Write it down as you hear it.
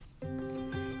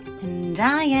And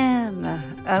I am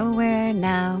Aware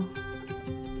Now.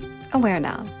 Aware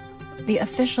Now, the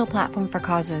official platform for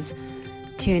causes.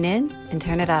 Tune in and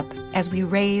turn it up as we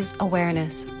raise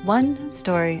awareness, one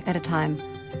story at a time,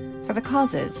 for the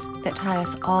causes that tie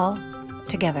us all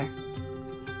together.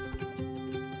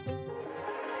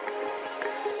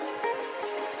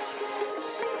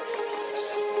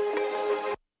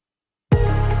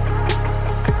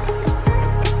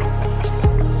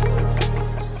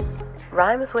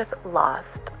 Rhymes with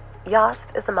Lost.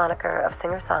 Yost is the moniker of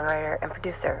singer-songwriter and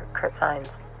producer Kurt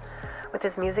Sines. With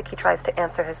his music, he tries to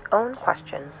answer his own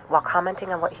questions while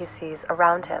commenting on what he sees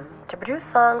around him to produce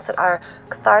songs that are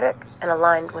cathartic and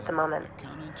aligned with the moment.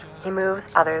 He moves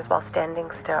others while standing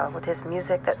still with his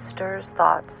music that stirs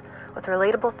thoughts with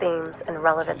relatable themes and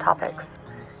relevant topics.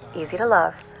 Easy to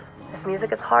love, this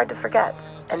music is hard to forget,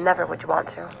 and never would you want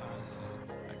to.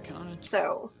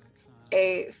 So,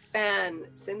 a fan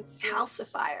since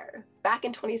Calcifier. Back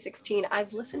in 2016,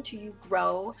 I've listened to you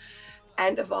grow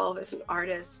and evolve as an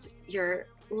artist. Your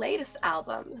latest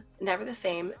album, Never the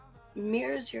Same,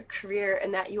 mirrors your career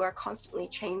in that you are constantly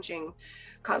changing,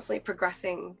 constantly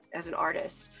progressing as an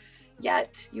artist.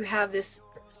 Yet you have this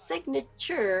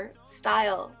signature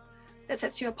style that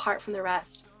sets you apart from the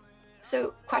rest.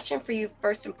 So, question for you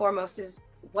first and foremost is,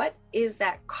 what is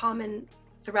that common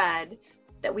thread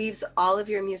that weaves all of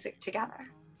your music together?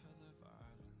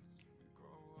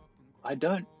 I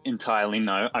don't entirely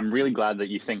know. I'm really glad that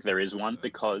you think there is one,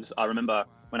 because I remember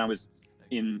when I was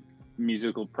in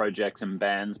musical projects and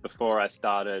bands before I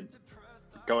started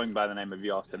going by the name of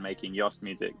Yost and making Yost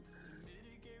music,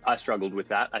 I struggled with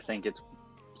that. I think it's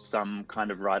some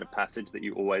kind of rite of passage that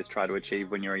you always try to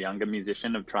achieve when you're a younger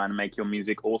musician, of trying to make your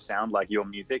music all sound like your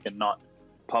music and not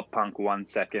pop punk 1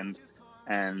 second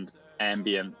and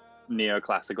ambient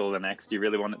neoclassical the next. You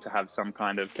really want it to have some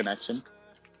kind of connection.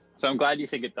 So I'm glad you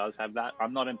think it does have that.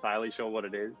 I'm not entirely sure what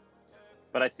it is,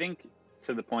 but I think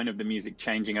to the point of the music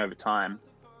changing over time,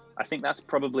 I think that's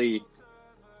probably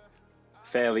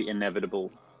fairly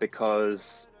inevitable,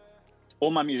 because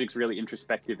all my music's really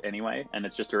introspective anyway, and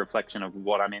it's just a reflection of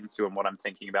what I'm into and what I'm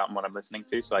thinking about and what I'm listening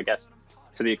to. So I guess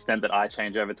to the extent that I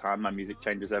change over time, my music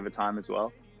changes over time as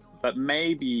well. But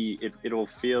maybe it all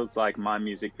feels like my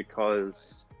music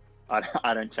because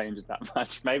I don't change it that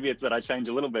much. Maybe it's that I change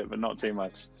a little bit, but not too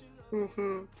much.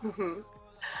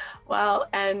 Well,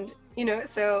 and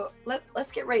so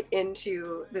let's get right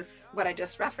into this, what I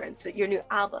just referenced, your new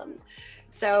album.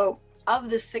 So of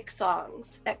the 6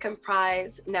 songs that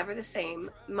comprise Never the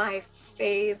Same, my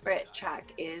favorite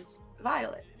track is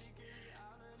Violet.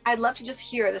 I'd love to just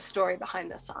hear the story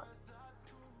behind this song.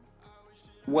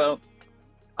 Well,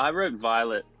 I wrote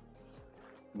Violet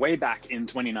way back in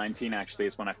 2019, actually,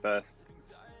 is when I first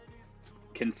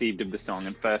conceived of the song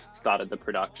and first started the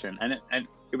production. And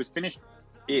it was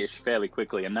finished-ish fairly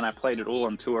quickly. And then I played it all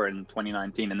on tour in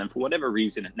 2019. And then for whatever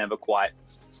reason, it never quite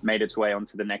made its way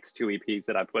onto the next 2 EPs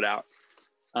that I put out.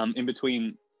 In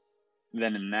between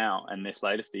then and now, and this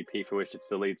latest EP, for which it's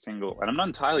the lead single. And I'm not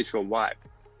entirely sure why.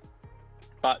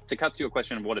 But to cut to your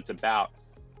question of what it's about,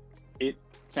 it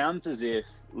sounds as if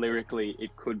lyrically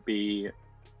it could be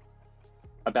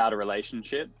about a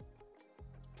relationship,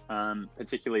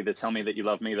 particularly the "tell me that you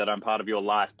love me, that I'm part of your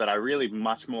life." But I really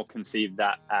much more conceive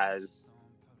that as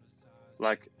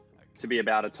like to be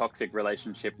about a toxic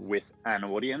relationship with an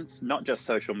audience, not just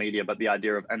social media, but the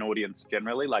idea of an audience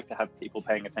generally, like to have people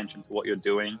paying attention to what you're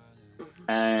doing,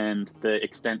 and the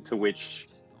extent to which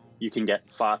you can get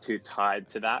far too tied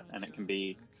to that, and it can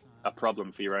be a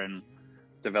problem for your own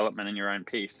development and your own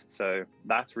peace. So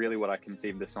that's really what I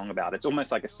conceived the song about. It's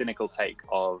almost like a cynical take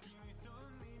of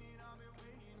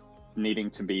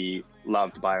needing to be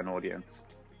loved by an audience.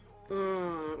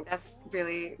 That's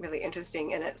really, really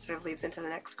interesting. And it sort of leads into the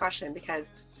next question,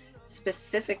 because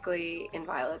specifically in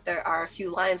Violet, there are a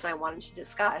few lines I wanted to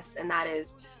discuss. And that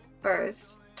is,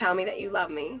 first, tell me that you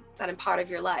love me, that I'm part of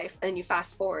your life. And you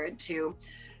fast forward to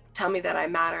tell me that I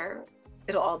matter,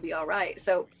 it'll all be all right.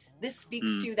 So this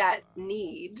speaks to that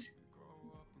need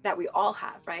that we all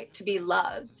have, right? To be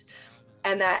loved.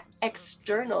 And that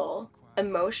external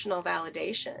emotional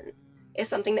validation is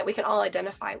something that we can all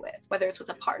identify with, whether it's with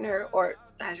a partner or,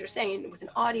 as you're saying, with an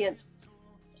audience.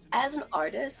 As an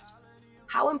artist,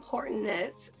 how important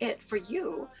is it for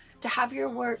you to have your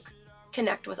work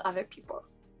connect with other people?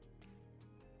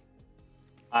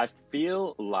 I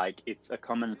feel like it's a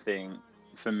common thing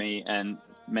for me and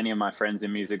many of my friends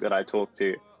in music that I talk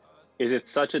to, is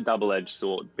it's such a double-edged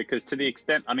sword, because to the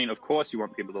extent, I mean, of course you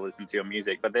want people to listen to your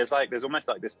music, but there's almost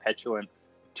like this petulant,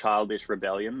 childish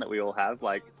rebellion that we all have.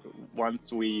 Like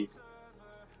once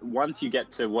you get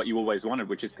to what you always wanted,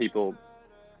 which is people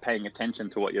paying attention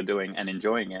to what you're doing and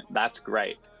enjoying it, that's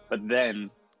great. But then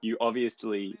you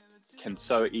obviously can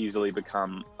so easily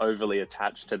become overly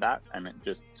attached to that, and it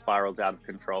just spirals out of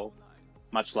control,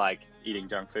 much like eating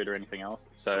junk food or anything else.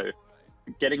 So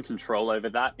getting control over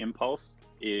that impulse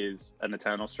is an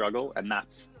eternal struggle, and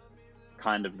that's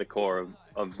kind of the core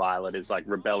of Violet, is like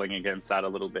rebelling against that a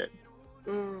little bit.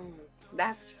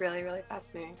 That's really, really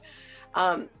fascinating.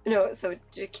 So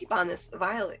to keep on this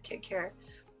Violet kick here,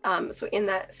 so in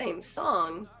that same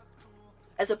song,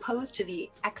 as opposed to the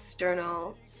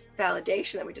external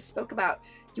validation that we just spoke about,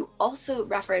 you also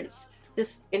reference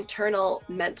this internal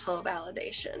mental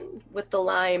validation with the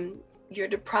line, "You're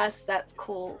depressed, that's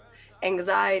cool.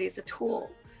 Anxiety is a tool."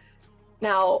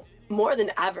 Now, more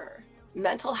than ever,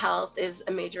 mental health is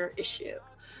a major issue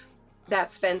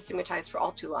that's been stigmatized for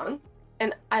all too long.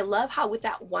 And I love how with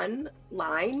that one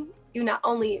line, you not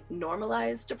only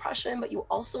normalize depression, but you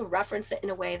also reference it in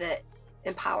a way that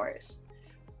empowers.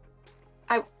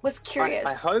 I was curious.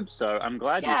 I hope so. I'm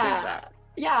glad you think that.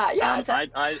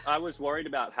 Yeah. I was worried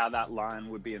about how that line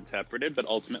would be interpreted, but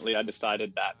ultimately I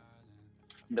decided that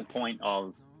the point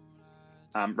of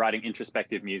writing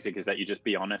introspective music is that you just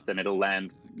be honest and it'll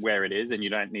land where it is, and you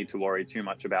don't need to worry too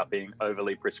much about being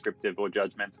overly prescriptive or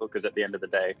judgmental, because at the end of the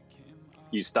day,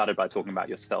 you started by talking about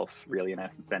yourself really in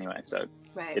essence anyway, so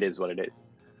It is what it is.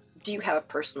 Do you have a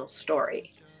personal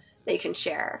story that you can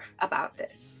share about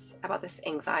this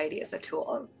anxiety as a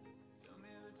tool?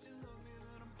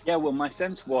 Yeah, well, my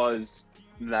sense was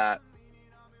that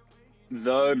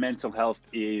though mental health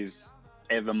is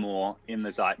ever more in the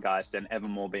zeitgeist and ever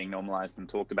more being normalized and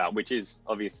talked about, which is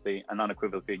obviously an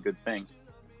unequivocally good thing,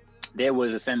 there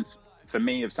was a sense for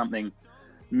me of something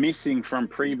missing from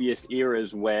previous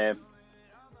eras where,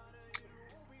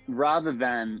 rather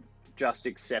than just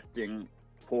accepting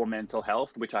poor mental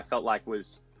health, which I felt like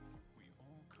was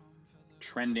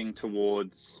trending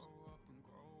towards,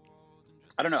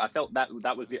 I don't know, I felt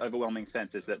that was the overwhelming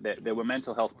sense, is that there were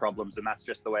mental health problems and that's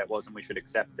just the way it was and we should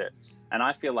accept it. And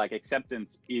I feel like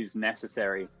acceptance is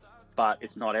necessary, but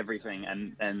it's not everything.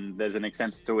 And there's an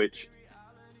extent to which,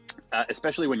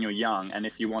 especially when you're young, and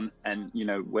if you want, and you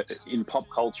know, in pop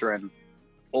culture and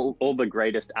all the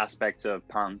greatest aspects of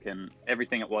punk and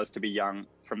everything it was to be young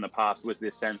from the past was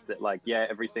this sense that, like, yeah,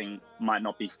 everything might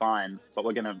not be fine, but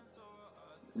we're going to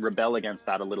rebel against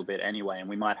that a little bit anyway. And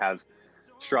we might have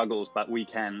struggles, but we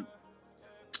can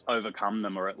overcome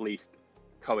them, or at least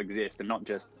coexist, and not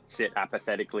just sit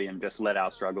apathetically and just let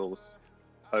our struggles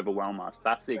overwhelm us.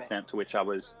 That's the extent to which I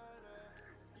was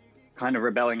kind of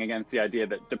rebelling against the idea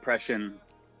that depression,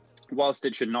 whilst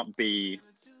it should not be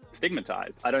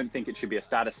stigmatized, I don't think it should be a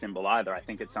status symbol either. I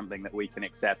think it's something that we can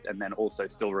accept and then also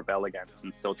still rebel against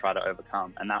and still try to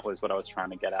overcome. And that was what I was trying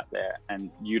to get at there, and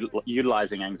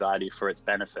utilizing anxiety for its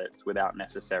benefits without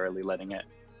necessarily letting it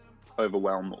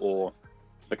overwhelm or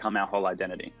become our whole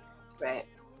identity. Right.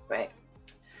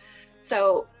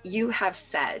 So you have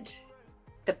said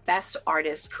the best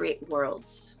artists create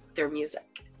worlds with their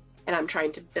music, and I'm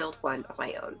trying to build one of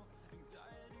my own.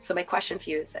 So my question for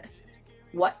you is this: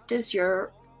 what does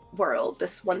your world,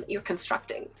 this one that you're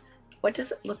constructing, what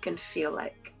does it look and feel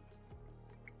like?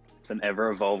 It's an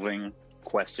ever-evolving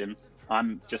question.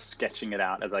 I'm just sketching it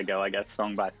out as I go, I guess,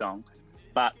 song by song.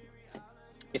 But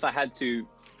if I had to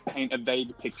paint a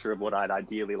vague picture of what I'd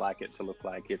ideally like it to look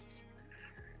like,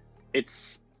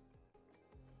 it's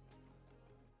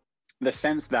the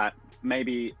sense that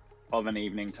maybe of an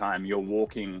evening time you're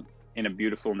walking in a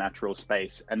beautiful natural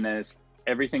space and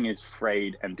everything is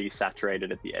frayed and desaturated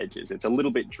at the edges. It's a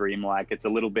little bit dreamlike, it's a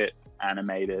little bit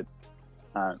animated,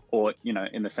 or, you know,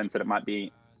 in the sense that it might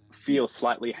feel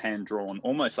slightly hand-drawn,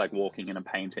 almost like walking in a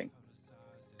painting.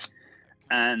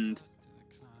 And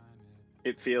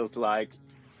it feels like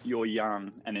you're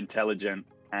young and intelligent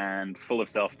and full of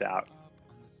self-doubt,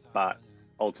 but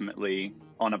ultimately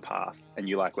on a path, and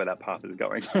you like where that path is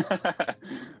going.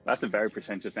 That's a very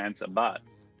pretentious answer, but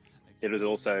it is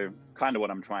also kind of what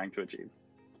I'm trying to achieve.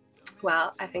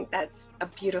 Well, I think that's a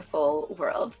beautiful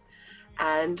world,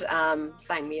 and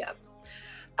sign me up.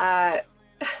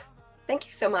 Thank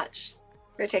you so much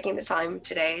for taking the time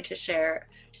today to share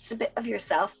just a bit of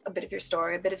yourself, a bit of your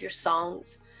story, a bit of your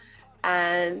songs,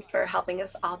 and for helping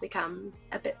us all become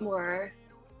a bit more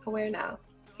aware now.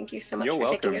 Thank you so much for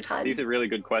taking your time. These are really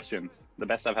good questions. The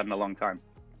best I've had in a long time.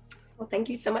 Well, thank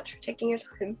you so much for taking your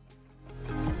time.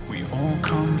 We all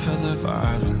come for the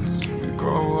violence. We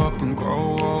grow up and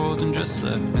grow old and just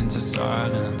slip into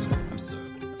silence.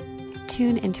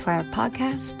 Tune into our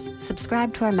podcast,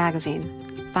 subscribe to our magazine,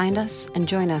 find us and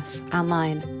join us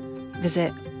online.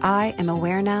 Visit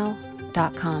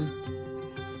IamAwareNow.com.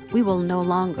 We will no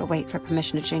longer wait for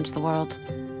permission to change the world.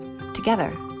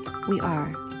 Together, we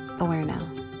are aware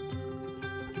now.